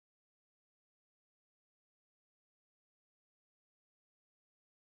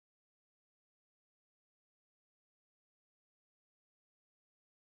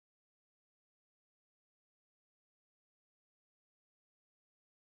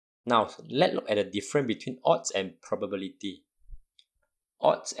Now, let's look at the difference between odds and probability.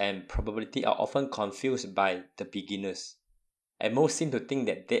 Odds and probability are often confused by the beginners, and most seem to think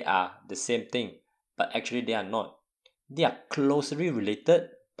that they are the same thing, but actually they are not. They are closely related,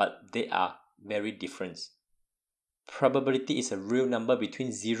 but they are very different. Probability is a real number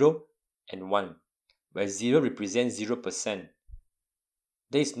between 0 and 1, where 0 represents 0%.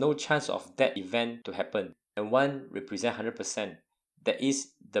 There is no chance of that event to happen, and 1 represents 100%. That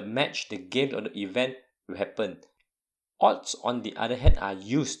is, the match, the game, or the event will happen. Odds, on the other hand, are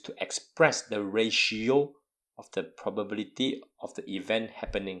used to express the ratio of the probability of the event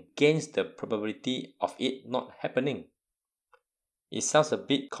happening against the probability of it not happening. It sounds a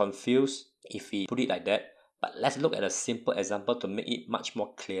bit confused if we put it like that, but let's look at a simple example to make it much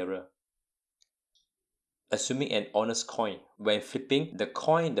more clearer. Assuming an honest coin, when flipping the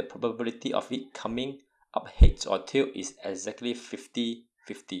coin, the probability of it coming up heads or tail is exactly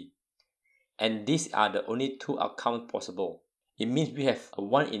 50-50. And these are the only two outcomes possible. It means we have a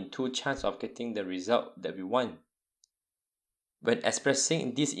 1 in 2 chance of getting the result that we want. When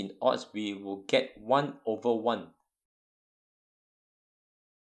expressing this in odds, we will get 1 over 1.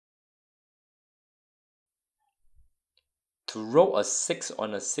 To roll a 6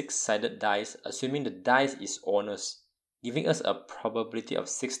 on a 6-sided dice, assuming the dice is honest, giving us a probability of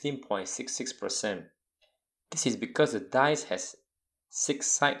 16.66%. This is because the dice has 6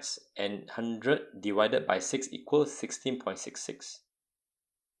 sides and 100 divided by 6 equals 16.66.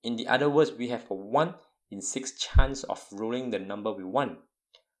 In the other words, we have a 1 in 6 chance of rolling the number we want.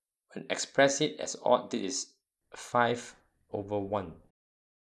 When express it as odd, this is 5 over 1.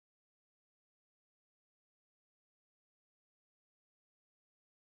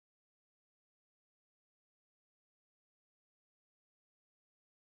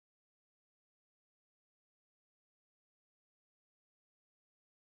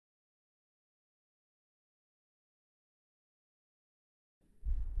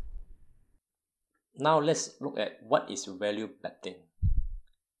 Now let's look at what is value betting.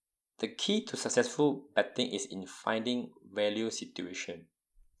 The key to successful betting is in finding value situation.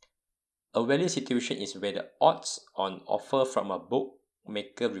 A value situation is where the odds on offer from a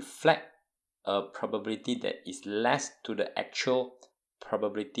bookmaker reflect a probability that is less to the actual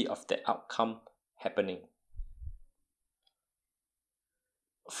probability of the outcome happening.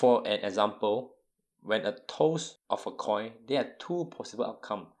 For an example, when a toss of a coin, there are two possible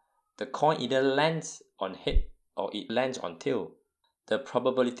outcomes. The coin either lands on head or it lands on tail. The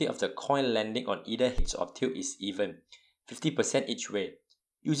probability of the coin landing on either heads or tail is even, 50% each way.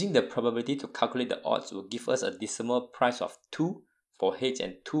 Using the probability to calculate the odds will give us a decimal price of 2 for heads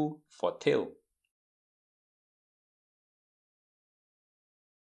and 2 for tail.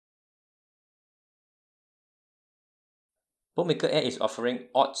 Bookmaker A is offering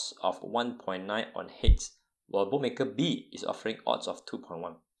odds of 1.9 on heads, while bookmaker B is offering odds of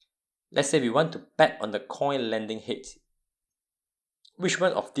 2.1. Let's say we want to bet on the coin landing heads. Which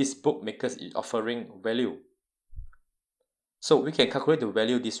one of these bookmakers is offering value? So we can calculate the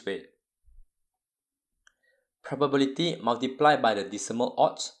value this way. Probability multiplied by the decimal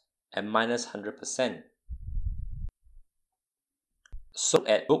odds and minus 100%. So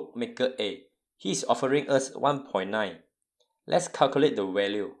at bookmaker A, he is offering us 1.9. Let's calculate the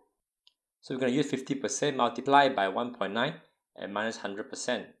value. So we're going to use 50% multiplied by 1.9 and minus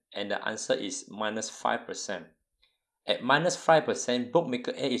 100%. And the answer is minus 5%. At minus 5%,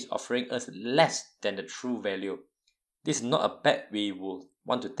 bookmaker A is offering us less than the true value. This is not a bet we will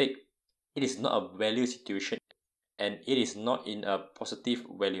want to take. It is not a value situation and it is not in a positive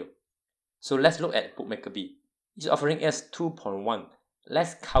value. So let's look at bookmaker B. It's offering us 2.1.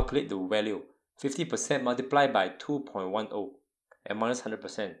 Let's calculate the value. 50% multiplied by 2.10 and minus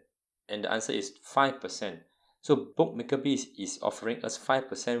 100%. And the answer is 5%. So bookmaker B is offering us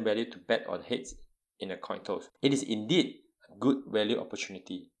 5% value to bet on heads in a coin toss. It is indeed a good value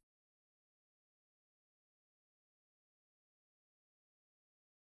opportunity.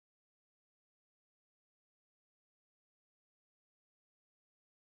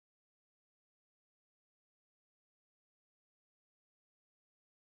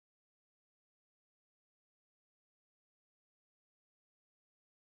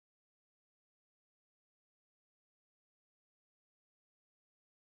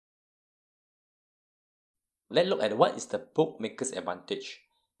 Let's look at what is the bookmaker's advantage.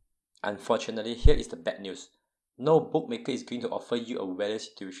 Unfortunately, here is the bad news. No bookmaker is going to offer you a value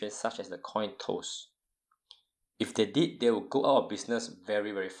situation such as the coin toss. If they did, they will go out of business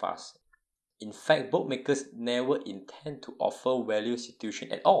very, very fast. In fact, bookmakers never intend to offer value situation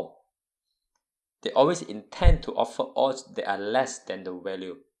at all. They always intend to offer odds that are less than the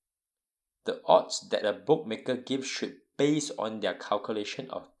value. The odds that a bookmaker gives should base on their calculation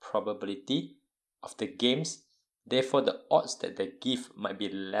of probability of the games. Therefore, the odds that they give might be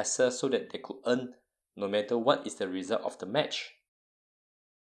lesser so that they could earn no matter what is the result of the match.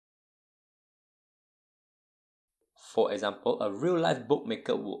 For example, a real-life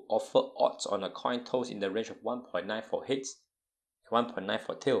bookmaker will offer odds on a coin toss in the range of 1.9 for heads and 1.9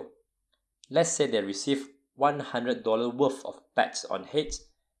 for tail. Let's say they receive $100 worth of bets on heads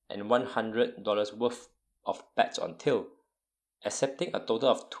and $100 worth of bets on tail, accepting a total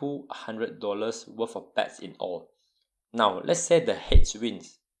of $200 worth of bets in all. Now, let's say the heads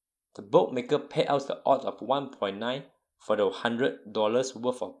wins. The bookmaker pays out the odds of 1.9 for the $100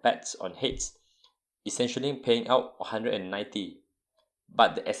 worth of bets on heads, essentially paying out 190,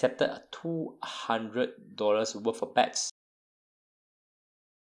 but they accepted a $200 worth of bets.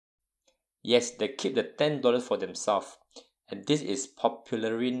 Yes, they keep the $10 for themselves, and this is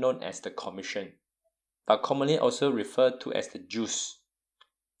popularly known as the commission, but commonly also referred to as the juice.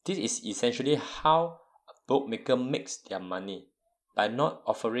 This is essentially how a bookmaker makes their money, by not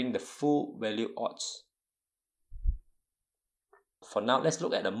offering the full value odds. For now, let's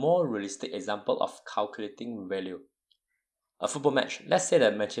look at a more realistic example of calculating value. A football match. Let's say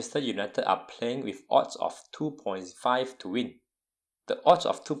that Manchester United are playing with odds of 2.5 to win. The odds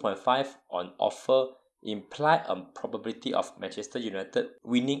of 2.5 on offer imply a probability of Manchester United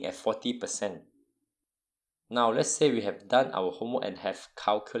winning at 40%. Now let's say we have done our homework and have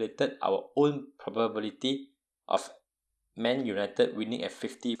calculated our own probability of Man United winning at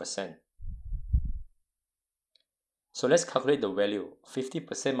 50%. So let's calculate the value.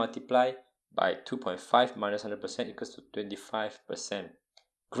 50% multiplied by 2.5 minus 100% equals to 25%.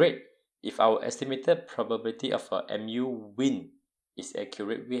 Great! If our estimated probability of a MU win is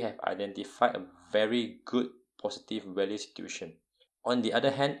accurate, we have identified a very good positive value situation. On the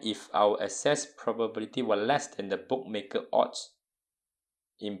other hand, if our assessed probability were less than the bookmaker odds,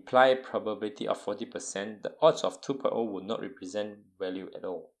 implied probability of 40%, the odds of 2.0 would not represent value at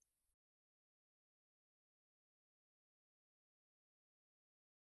all.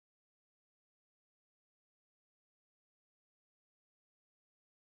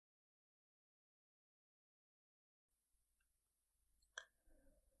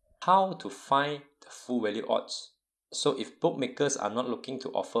 How to find the full value odds? So if bookmakers are not looking to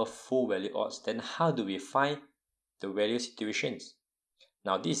offer full value odds, then how do we find the value situations?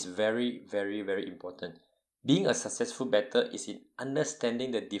 Now this is very important. Being a successful bettor is in understanding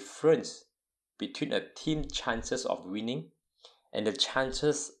the difference between a team's chances of winning and the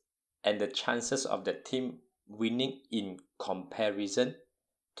chances of the team winning in comparison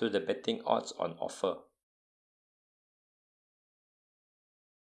to the betting odds on offer.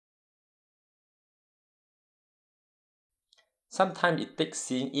 Sometimes it takes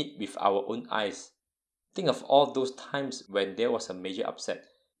seeing it with our own eyes. Think of all those times when there was a major upset.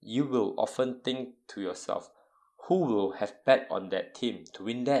 You will often think to yourself, who will have bet on that team to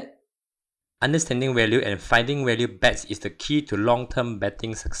win that? Understanding value and finding value bets is the key to long-term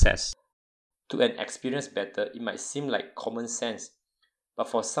betting success. To an experienced bettor, it might seem like common sense, but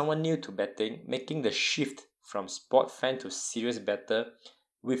for someone new to betting, making the shift from sport fan to serious bettor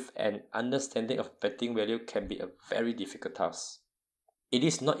with an understanding of betting value can be a very difficult task. It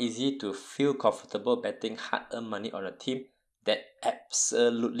is not easy to feel comfortable betting hard-earned money on a team that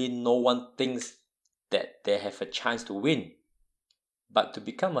absolutely no one thinks that they have a chance to win. But to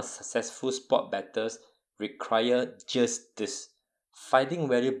become a successful sport bettors require just this: finding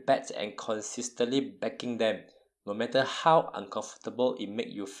value bets and consistently backing them, no matter how uncomfortable it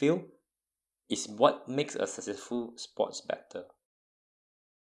makes you feel, is what makes a successful sports bettor.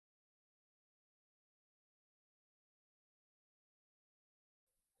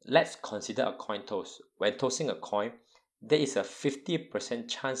 Let's consider a coin toss. When tossing a coin, there is a 50%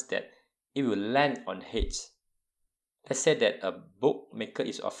 chance that it will land on heads. Let's say that a bookmaker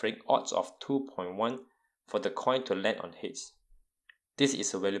is offering odds of 2.1 for the coin to land on heads. This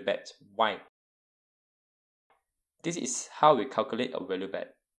is a value bet. Why? This is how we calculate a value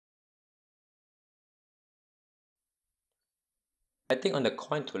bet. Betting on the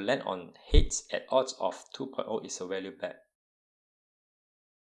coin to land on heads at odds of 2.0 is a value bet.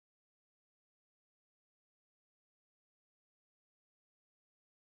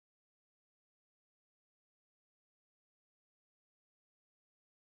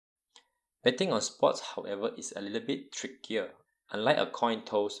 Betting on sports, however, is a little bit trickier. Unlike a coin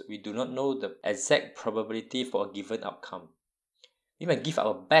toss, we do not know the exact probability for a given outcome. We might give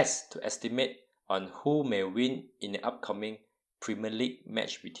our best to estimate on who may win in the upcoming Premier League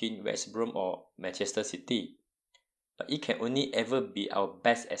match between West Brom or Manchester City, but it can only ever be our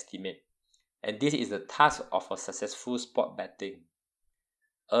best estimate. And this is the task of a successful sport betting.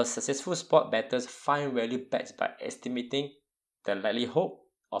 A successful sport bettors find value bets by estimating the likelihood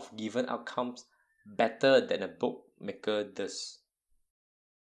of given outcomes better than a bookmaker does.